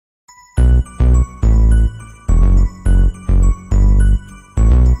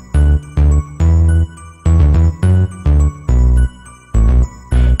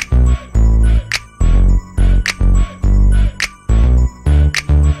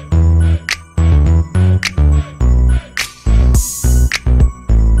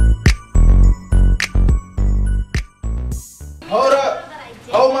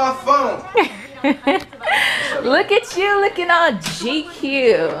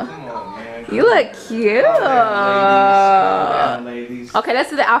GQ. Come on, man. You look cute. Come on, ladies. Okay, let's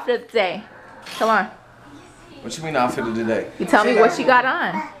do the outfit of the day. Come on. What you mean outfit of the day? You tell me what you got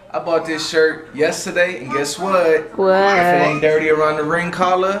on. I bought this shirt yesterday, and guess what? What? If it ain't dirty around the ring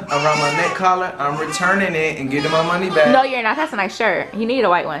collar, around my neck collar, I'm returning it and getting my money back. No, you're not. That's a nice shirt. You need a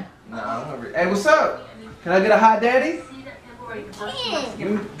white one. Nah, hey, what's up? Can I get a hot daddy?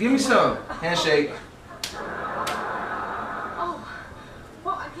 Give me some. Handshake.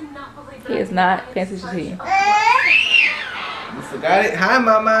 He is not paying attention to you. You forgot it? Hi,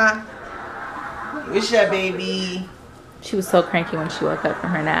 mama. What's your baby? She was so cranky when she woke up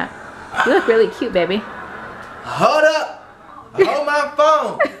from her nap. You look really cute, baby. Hold up. Hold my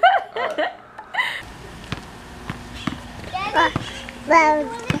phone.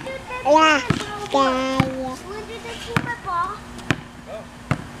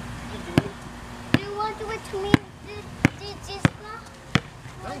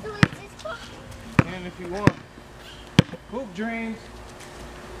 And if you want. Hoop dreams.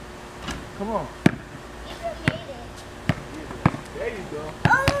 Come on. There you go.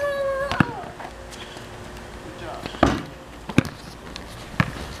 Good job.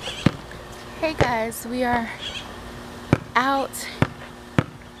 Hey guys, we are out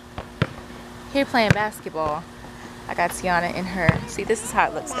here playing basketball. I got Tiana in her. See, this is how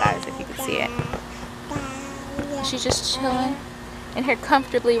it looks, guys, if you can see it. She's just chilling in here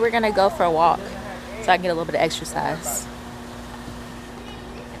comfortably. We're gonna go for a walk so I can get a little bit of exercise.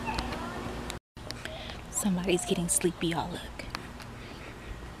 Somebody's getting sleepy, y'all. Look.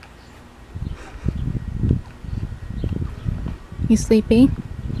 You sleepy?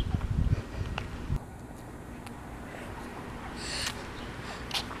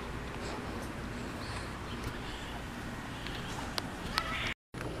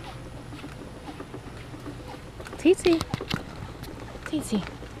 Titi. Titi.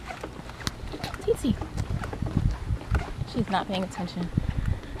 Titi. She's not paying attention.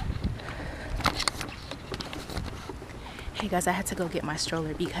 Hey guys, I had to go get my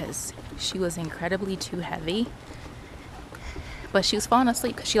stroller because she was incredibly too heavy. But she was falling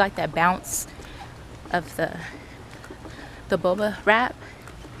asleep because she liked that bounce of the boba wrap.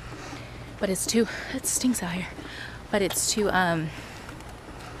 But it stinks out here. But it's too,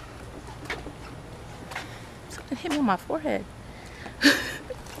 something hit me on my forehead. I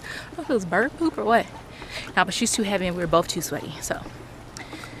don't know if it was bird poop or what. No, but she's too heavy and we were both too sweaty. So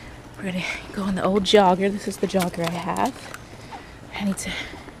we're gonna go on the old jogger. This is the jogger I have. I need to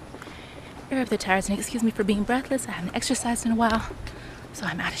air up the tires, and excuse me for being breathless. I haven't exercised in a while, so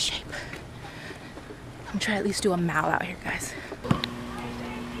I'm out of shape. I'm gonna try at least do a mile out here, guys.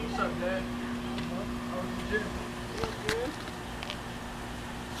 What's up, Dad?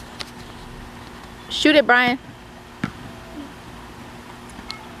 Shoot it, Brian.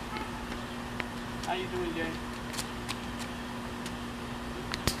 How you doing, Jay?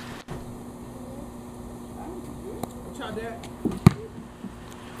 What's up, Dad?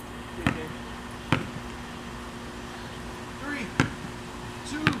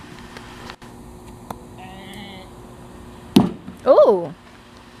 Ooh.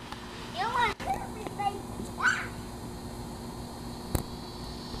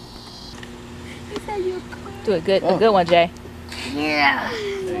 Do it good. A good one, Jay. Yeah.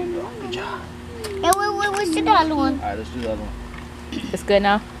 There you go. Good job. And what's the other one? Alright, let's do the other one. It's good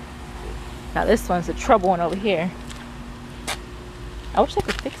now? Now this one's the trouble one over here. I wish I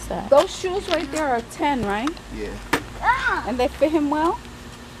could fix that. Those shoes right there are 10, right? Yeah. Ah. And they fit him well?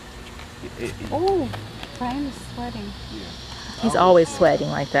 Oh, Brian is sweating. Yeah. he's always sweating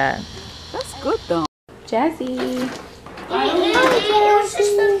like that. That's good though. Jazzy.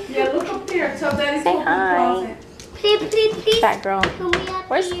 Yeah, look up there. Tell Daddy to Say open the hi. closet. Please. Fat girl. Come here.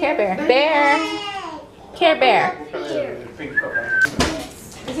 Where's Care Bear? Bear. Care Bear.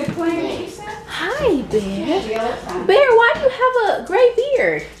 Is it playing? Hi, Bear. Bear, why do you have a gray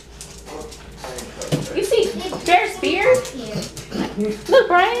beard? You see Bear's beard? Look,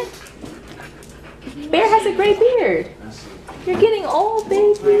 Brian. Bear has a gray beard. You're getting old,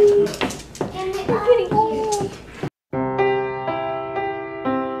 baby. You're getting old.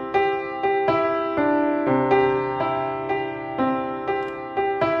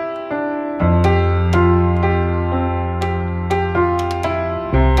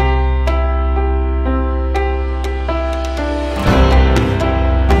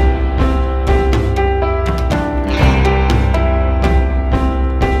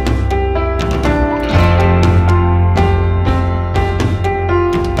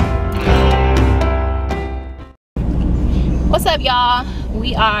 What's up, y'all?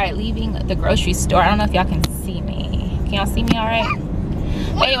 We are leaving the grocery store. I don't know if y'all can see me. Can y'all see me all right?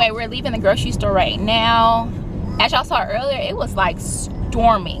 But anyway, we're leaving the grocery store right now. As y'all saw earlier, it was like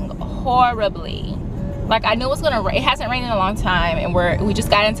storming horribly. Like I knew it was gonna rain. It hasn't rained in a long time, and we just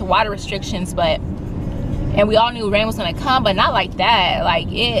got into water restrictions, and we all knew rain was gonna come, but not like that. Like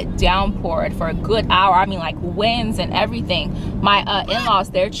it downpoured for a good hour. I mean, like winds and everything. My in-laws,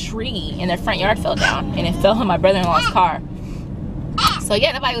 their tree in their front yard fell down, and it fell in my brother-in-law's car. So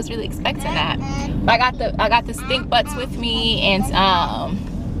yeah, nobody was really expecting that. But I got the stink butts with me, and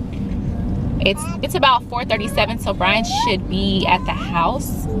it's about 4:37, so Brian should be at the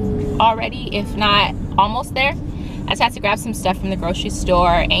house already, if not almost there. I just had to grab some stuff from the grocery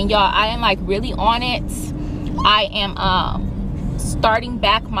store, and y'all, I am like really on it. I am starting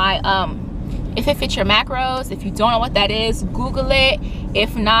back my if it fits your macros. If you don't know what that is, Google it.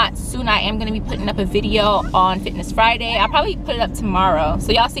 If not, soon I am going to be putting up a video on Fitness Friday. I'll probably put it up tomorrow,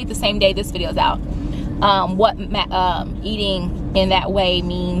 so y'all see it the same day this video is out. What eating in that way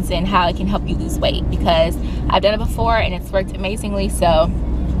means and how it can help you lose weight, because I've done it before and it's worked amazingly. So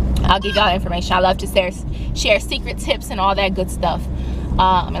I'll give y'all information. I love to share secret tips and all that good stuff.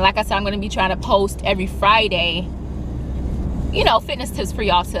 And like I said, I'm going to be trying to post every Friday, you know, fitness tips for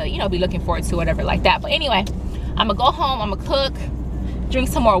y'all to, you know, be looking forward to, whatever like that. But anyway, I'm gonna go home, I'm gonna cook, drink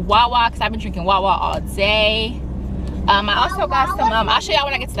some more Wawa, because I've been drinking Wawa all day. I also got some, I'll show y'all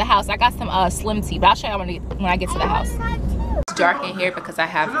when I get to the house. I got some Slim tea, but I'll show y'all when I get to the house. It's dark in here because I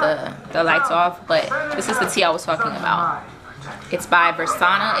have the lights off, but this is the tea I was talking about. It's by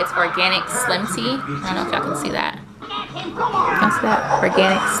Versana. It's organic slim tea. I don't know if y'all can see that. That's that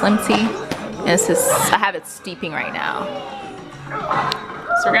organic slim tea. And this is, I have it steeping right now.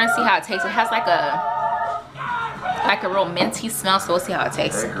 So we're gonna see how it tastes. It has like a real minty smell, so we'll see how it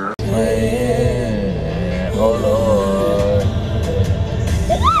tastes. Oh Lord.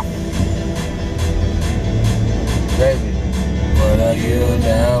 Baby, what are you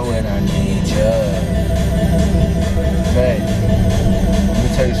now when I need you? Baby, let me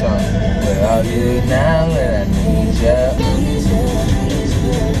tell you something. Where are you now when I need you?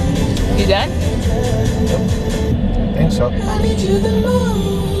 You done? I think so.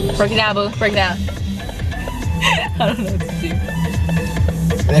 Break it down, boo. Break it down. I don't know what to do.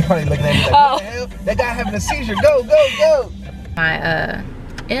 They're probably looking at me like, what the hell? That guy having a seizure. Go, go, go. My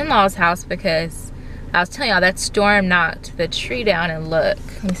in-laws' house, because I was telling y'all that storm knocked the tree down, and look.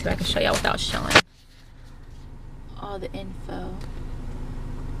 Let me see if I can show y'all without showing all the info.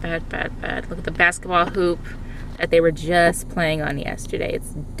 Bad, bad, bad. Look at the basketball hoop that they were just playing on yesterday.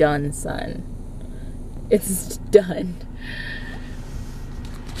 It's done, son. It's done.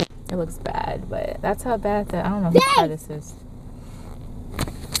 It looks bad, but that's how bad that, I don't know whose car this is.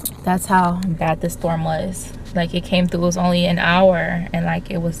 That's how bad the storm was. Like it came through, it was only an hour, and like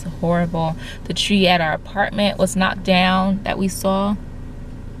it was horrible. The tree at our apartment was knocked down that we saw.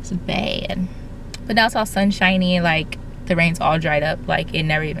 It's bad. But now it's all sunshiny, like the rain's all dried up, like it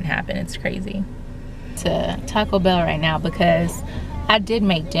never even happened. It's crazy. To Taco Bell right now because I did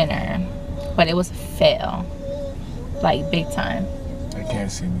make dinner, but it was a fail, like big time. They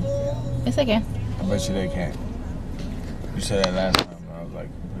can't see me. It's okay. I bet you they can't. You said that last time, and I was like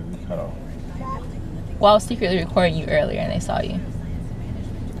completely cut off. Well, I was secretly recording you earlier, and they saw you.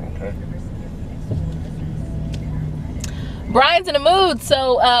 Okay. Brian's in the mood,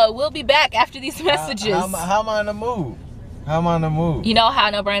 so we'll be back after these messages. How am I in the mood? How am I in the mood? You know how I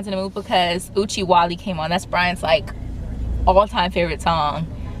know Brian's in the mood? Because Uchi Wally came on. That's Brian's like all-time favorite song,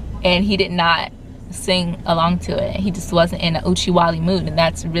 and he did not sing along to it. He just wasn't in an Uchi Wally mood, and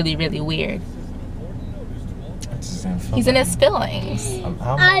that's really, really weird. He's in his feelings.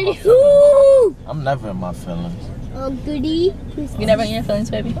 I'm never in my feelings. Oh, goody. You never in your feelings,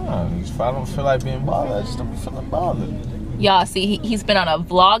 baby? No, if I don't feel like being bothered, I just don't be feeling bothered. Y'all see, he's been on a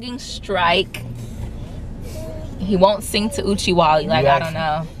vlogging strike. He won't sing to Uchi Wally. Like, I don't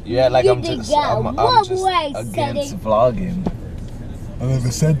know. Yeah, like I'm just against vlogging. I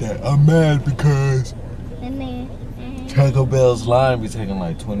never said that. I'm mad because Taco Bell's line be taking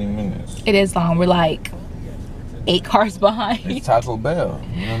like 20 minutes. It is long. We're like 8 cars behind. It's Taco Bell.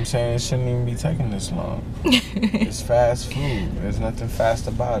 You know what I'm saying? It shouldn't even be taking this long. It's fast food. There's nothing fast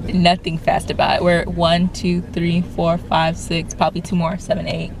about it. Nothing fast about it. We're 1, 2, 3, 4, 5, 6, probably 2 more, 7,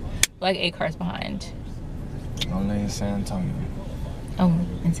 8. Like 8 cars behind. Only in San Antonio. Oh,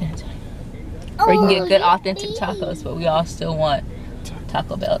 in San Antonio. Where you can get good authentic tacos, but we all still want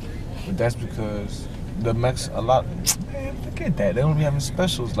Taco Bell. But that's because the man, forget that. They don't be having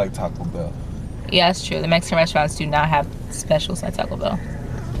specials like Taco Bell. Yeah, that's true. The Mexican restaurants do not have specials like Taco Bell.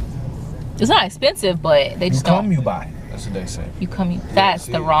 It's not expensive, but they just don't. You come, you buy. That's what they say. You come, you. That's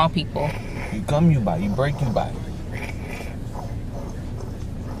the wrong people. You come, you buy. You break, you buy.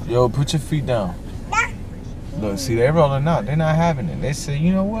 Yo, put your feet down. Look, see, they rolling out. They're not having it. They say,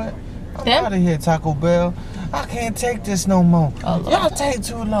 you know what? I'm out of here, Taco Bell. I can't take this no more. Y'all take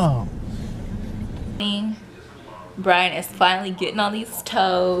too long. Brian is finally getting on these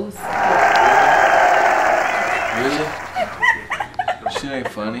toes. Really? Shit ain't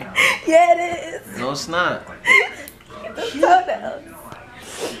funny. Yeah, it is. No, it's not. Look at the toenails.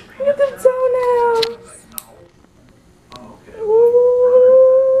 Look at the toenails.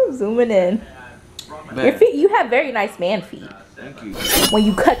 Ooh, zooming in. Man. Your feet, you have very nice man feet. Thank you. When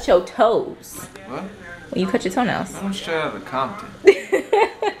you cut your toes. What? When you cut your toenails. I'm straight out of Compton.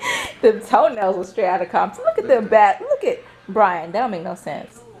 The toenails were straight out of Compton. Look at them back. Look at Brian. That don't make no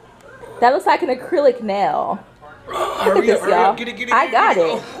sense. That looks like an acrylic nail. Look at this, y'all. I got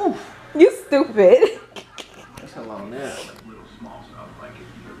it. You stupid. That's a long nail.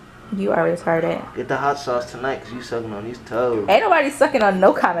 You are retarded. Get the hot sauce tonight because you sucking on these toes. Ain't nobody sucking on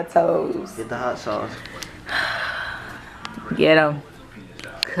no kind of toes. Get the hot sauce. Get them.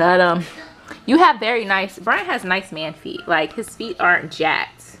 Cut them. You have very nice, Brian has nice man feet. Like, his feet aren't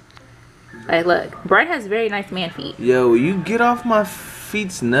jacked. Like, look, Brian has very nice man feet. Yo, will you get off my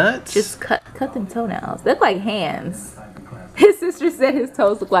feet's nuts? Just cut them toenails. They look like hands. His sister said his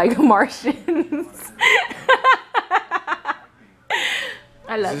toes look like Martians.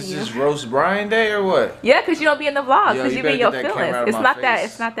 I love Is you. this just roast Brian Day or what? Yeah, because you don't be in the vlogs. Yo, Because you be in your feelings. It's not that.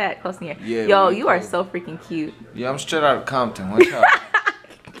 It's not that close near. Yeah, yo, we you are close. so freaking cute. Yeah, I'm straight out of Compton. Watch out.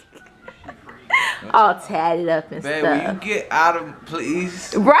 All tatted up and Babe, stuff. will you get out of,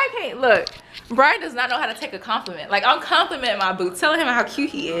 please? Brian can't look. Brian does not know how to take a compliment. Like, I'm complimenting my boo, telling him how cute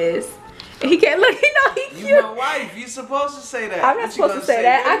he is. And he can't look. He know he cute. You my wife. You supposed to say that. I'm not supposed to say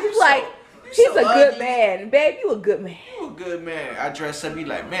that. I just like. He's a good man, babe. You a good man. You a good man. I dress up. You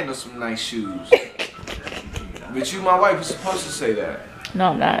like, man, those some nice shoes. But you, my wife, you supposed to say that. No,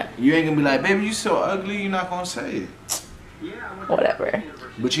 I'm not. You ain't gonna be like, baby, you so ugly. You're not gonna say it. Whatever.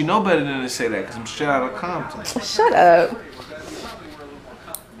 But you know better than to say that, cause I'm straight out of Compton. Shut up.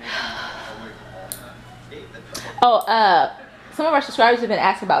 Oh, some of our subscribers have been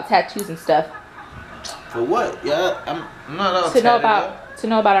asking about tattoos and stuff. For what? Yeah, I'm not all To know tatted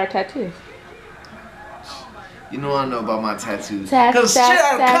up. about our tattoos. You know I know about my tattoos. Tat, Cause straight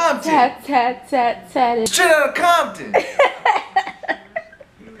out of Compton. tat. Straight out of Compton.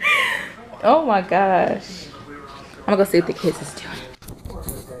 Oh my gosh. I'm gonna go see what the kids is doing.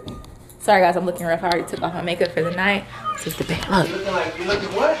 Sorry guys, I'm looking rough. I already took off my makeup for the night. This is the bed. Look. You looking like, you looking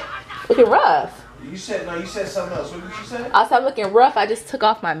what? Looking rough. You said, no, you said something else. What did you say? I said I'm looking rough. I just took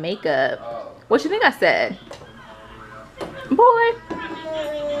off my makeup. What you think I said? Boy.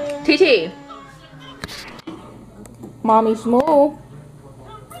 TT. Mommy Smooth.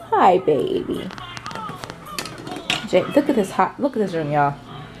 Hi, baby. Jay, look at this look at this room, y'all.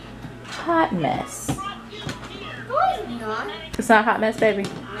 Hot mess. No, it's not. It's not a hot mess, baby.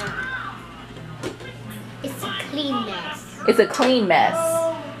 It's a clean mess. It's a clean mess.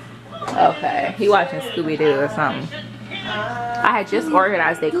 Okay. He watching Scooby-Doo or something. I had just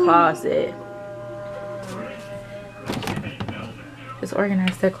organized their closet. Just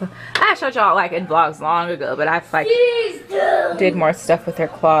organized their closet. I showed y'all like in vlogs long ago, but I've like did more stuff with their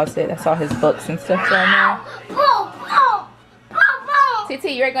closet. I saw his books and stuff down there. TT,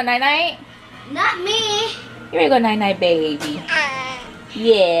 you ready to go night-night? Not me. You ready to go night-night, baby?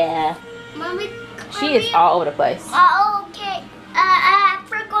 Yeah. Mommy. She is all over the place. Oh, okay. I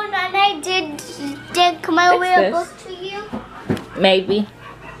forgot that I did come over a book to you. Maybe.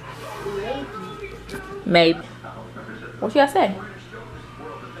 Maybe. What you gotta say?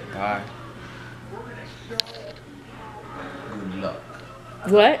 Bye. Good luck.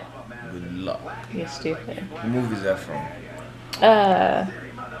 What? Good luck. You're stupid. What movie is that from?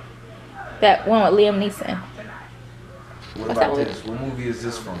 That one with Liam Neeson. What What's about that this? What movie is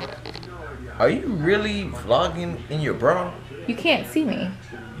this from? Are you really vlogging in your bra? You can't see me.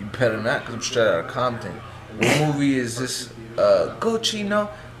 You better not, because I'm straight out of Compton. What movie is this? Go Chino,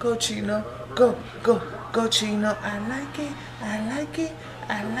 go Chino, go Chino. I like it, I like it,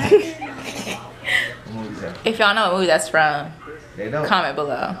 I like it. What movie is that? If y'all know what movie that's from, They don't. comment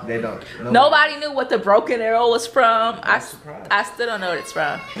below. They don't. Nobody knew what the Broken Arrow was from. I surprised. still don't know what it's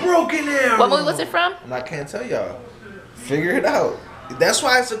from. Broken Arrow. What movie was it from? And I can't tell y'all. Figure it out. That's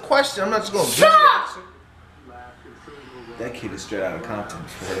why it's a question. I'm not just gonna give you the answer. That kid is straight out of Compton.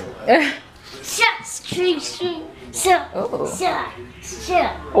 For real.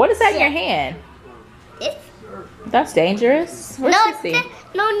 What is that in your hand? That's dangerous. Where's Sissy?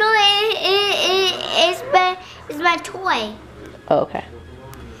 No, it's my toy. Oh, okay.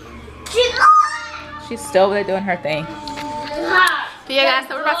 She's still over there doing her thing. yeah, guys,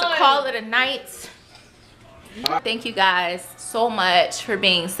 so we're about to call it a night. Thank you guys so much for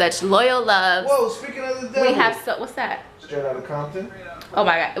being such loyal loves. Whoa, speaking of the devil. We have so, what's that? Straight out of Compton. Oh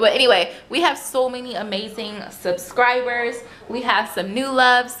my god. But anyway, we have so many amazing subscribers. We have some new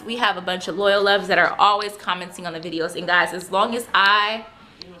loves. We have a bunch of loyal loves that are always commenting on the videos. And guys, as long as I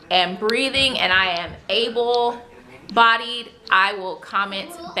am breathing and I am able-bodied, I will comment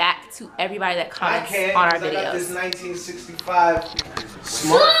back to everybody that comments on our videos. I got this 1965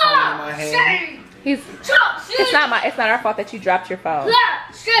 smartphone in my hand. It's not our fault that you dropped your phone.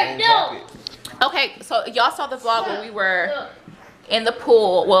 Okay, so y'all saw the vlog where we were in the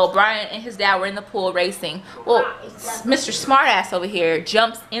pool. Well, Brian and his dad were in the pool racing. Well, Mr. Smartass over here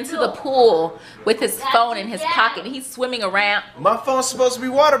jumps into the pool with his phone in his pocket. He's swimming around. My phone's supposed to be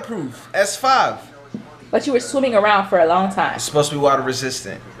waterproof. S5. But you were swimming around for a long time. It's supposed to be water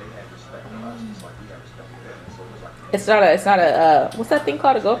resistant. It's not a what's that thing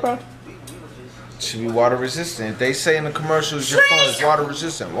called, a GoPro? Should be water resistant. They say in the commercials your phone is water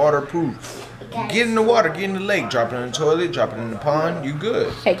resistant, waterproof. Get in the water, get in the lake, drop it in the toilet, drop it in the pond, you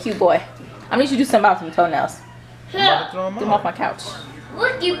good. Hey, cute boy. I need you to do something about some toenails. I'm about to throw them Get them off my couch.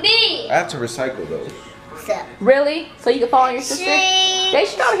 Look at me. I have to recycle those. Really? So you can fall on your sister? They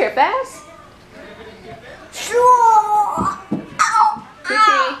should out of here fast.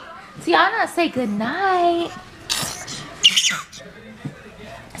 Tiana, say goodnight.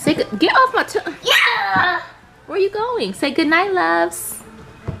 Say good. Get off my Yeah. Where are you going? Say goodnight, loves.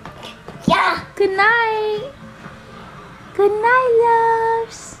 Yeah. Good night. Good night,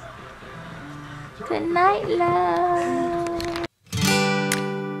 loves. Good night, loves.